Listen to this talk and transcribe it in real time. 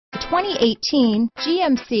2018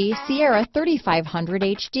 GMC Sierra 3500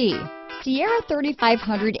 HD. Sierra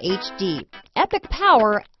 3500 HD. Epic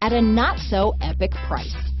power at a not-so-epic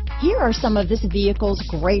price. Here are some of this vehicle's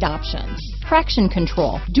great options: traction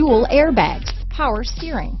control, dual airbags, power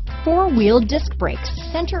steering, four-wheel disc brakes,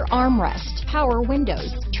 center armrest, power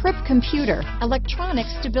windows, trip computer, electronic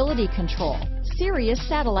stability control, Sirius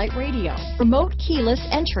satellite radio, remote keyless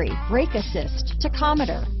entry, brake assist,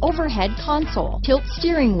 tachometer, overhead console, tilt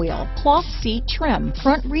steering wheel, cloth seat trim,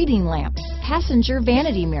 front reading lamps, passenger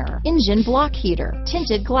vanity mirror, engine block heater,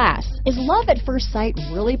 tinted glass. Is love at first sight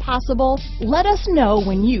really possible? Let us know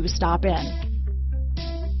when you stop in.